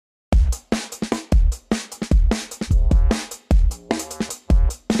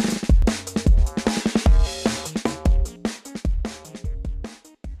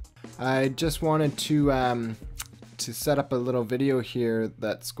I just wanted to set up a little video here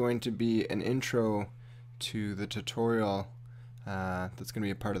that's going to be an intro to the tutorial that's going to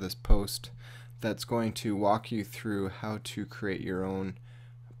be a part of this post that's going to walk you through how to create your own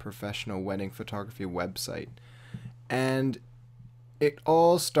professional wedding photography website. And it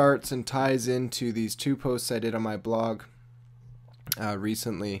all starts and ties into these two posts I did on my blog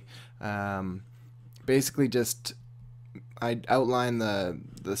recently. Basically just I outline the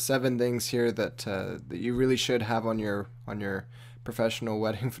 7 things here that that you really should have on your professional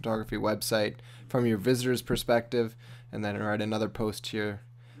wedding photography website from your visitor's perspective, and then I write another post here,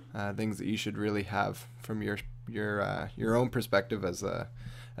 things that you should really have from your own perspective as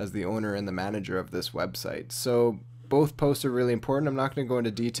the owner and the manager of this website. So both posts are really important. I'm not going to go into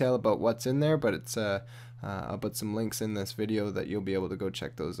detail about what's in there, but it's I'll put some links in this video that you'll be able to go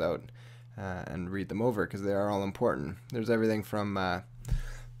check those out and read them over, because they are all important. There's everything from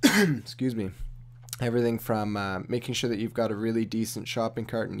excuse me, everything from making sure that you've got a really decent shopping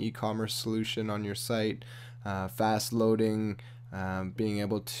cart and e-commerce solution on your site, fast loading, being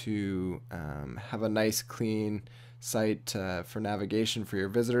able to have a nice clean site for navigation for your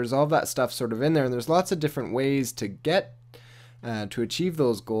visitors. All of that stuff sort of in there, and there's lots of different ways to get to achieve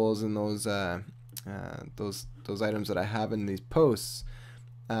those goals and those items that I have in these posts.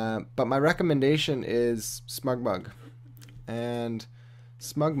 But my recommendation is Smugmug. And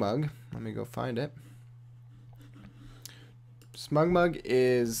Smugmug, let me go find it. Smugmug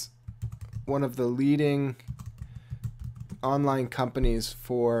is one of the leading online companies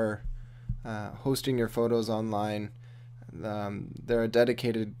for hosting your photos online. They're a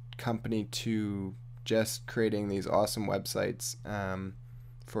dedicated company to just creating these awesome websites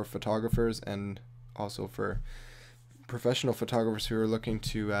for photographers and also for professional photographers who are looking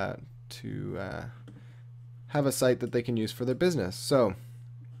to have a site that they can use for their business. So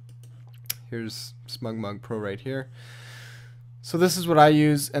here's Smugmug Pro right here. So this is what I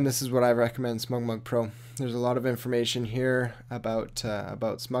use, and this is what I recommend, Smugmug Pro. There's a lot of information here about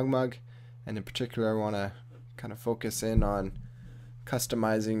Smugmug, and in particular I want to kind of focus in on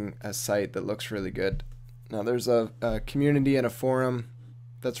customizing a site that looks really good. Now there's a community and a forum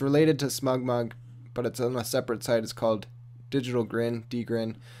that's related to Smugmug, but it's on a separate site. It's called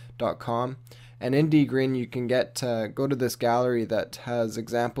dgrin.com, and in dgrin you can go to this gallery that has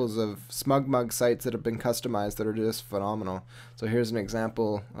examples of Smugmug sites that have been customized that are just phenomenal. So here's an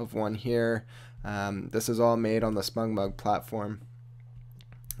example of one here. This is all made on the Smugmug platform.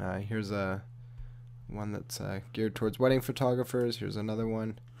 Here's a one that's geared towards wedding photographers. Here's another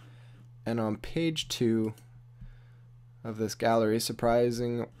one, and on page 2 of this gallery,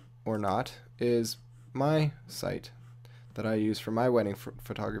 surprising or not, is my site that I use for my wedding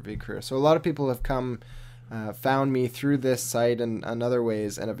photography career. So a lot of people have found me through this site and other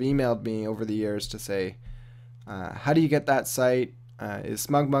ways, and have emailed me over the years to say, how do you get that site? Is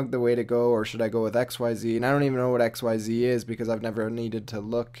Smugmug the way to go, or should I go with XYZ? And I don't even know what XYZ is, because I've never needed to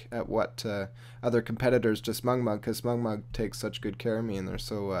look at what other competitors to Smugmug, because Smugmug takes such good care of me, and they're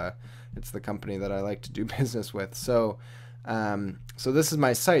so it's the company that I like to do business with. So so this is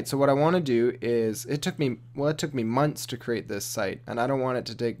my site. So what I want to do is, it took me months to create this site, and I don't want it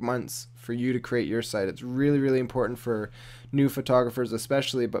to take months for you to create your site. It's really, really important for new photographers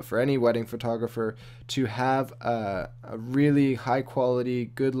especially, but for any wedding photographer, to have a really high quality,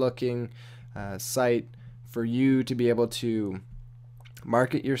 good looking site for you to be able to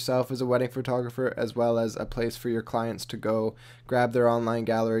market yourself as a wedding photographer, as well as a place for your clients to go grab their online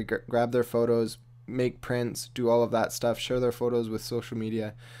gallery, grab their photos, make prints, do all of that stuff, share their photos with social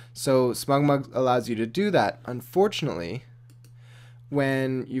media. So Smugmug allows you to do that. Unfortunately,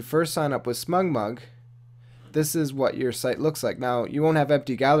 when you first sign up with Smugmug, this is what your site looks like. Now, you won't have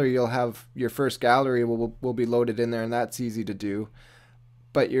empty gallery. You'll have your first gallery will be loaded in there, and that's easy to do.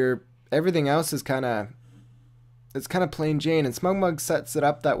 But everything else is kind of plain Jane, and Smugmug sets it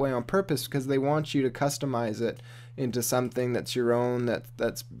up that way on purpose, because they want you to customize it into something that's your own,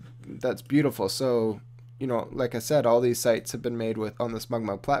 that's beautiful. So, you know, like I said, all these sites have been made on the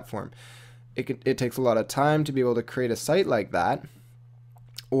Smugmug platform. It takes a lot of time to be able to create a site like that,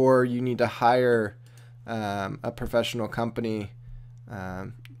 or you need to hire a professional company,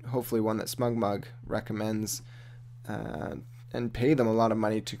 hopefully one that Smugmug recommends, and pay them a lot of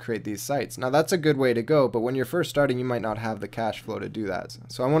money to create these sites. Now that's a good way to go, but when you're first starting, you might not have the cash flow to do that.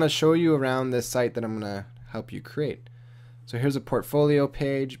 So I want to show you around this site that I'm going to help you create. So here's a portfolio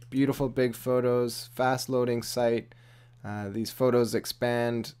page, beautiful big photos, fast loading site. These photos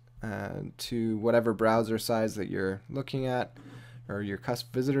expand to whatever browser size that you're looking at, or your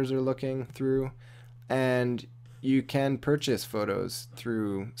visitors are looking through. And you can purchase photos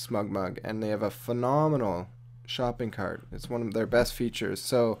through Smugmug, and they have a phenomenal shopping cart. It's one of their best features.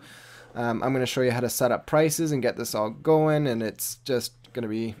 So I'm going to show you how to set up prices and get this all going, and it's just going to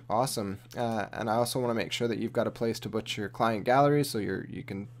be awesome. And I also want to make sure that you've got a place to put your client gallery, so you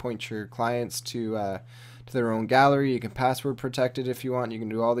can point your clients to their own gallery. You can password protect it if you want. You can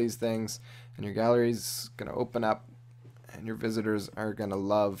do all these things, and your gallery's going to open up, and your visitors are going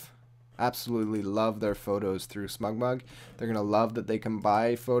to absolutely love their photos through Smugmug. They're going to love that they can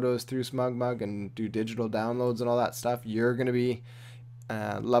buy photos through Smugmug and do digital downloads and all that stuff. You're going to be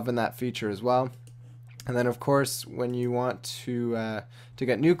loving that feature as well. And then of course, when you want to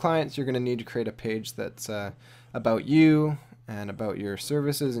get new clients, you're going to need to create a page that's about you and about your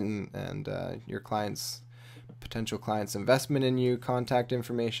services and your potential clients' investment in you, contact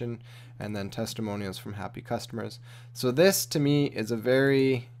information, and then testimonials from happy customers. So this to me is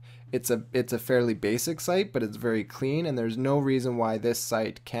it's a fairly basic site, but it's very clean, and there's no reason why this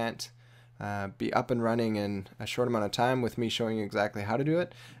site can't be up and running in a short amount of time with me showing you exactly how to do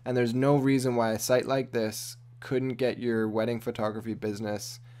it. And there's no reason why a site like this couldn't get your wedding photography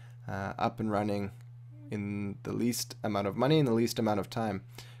business up and running in the least amount of money in the least amount of time.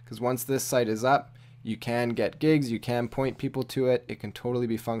 Because once this site is up, you can get gigs, you can point people to it, it can totally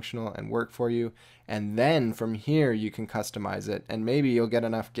be functional and work for you, and then from here you can customize it, and maybe you'll get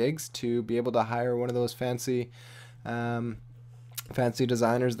enough gigs to be able to hire one of those fancy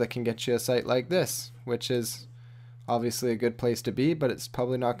designers that can get you a site like this, which is obviously a good place to be, but it's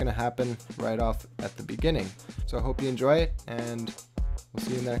probably not going to happen right off at the beginning. So I hope you enjoy it, and we'll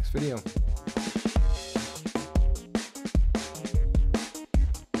see you in the next video.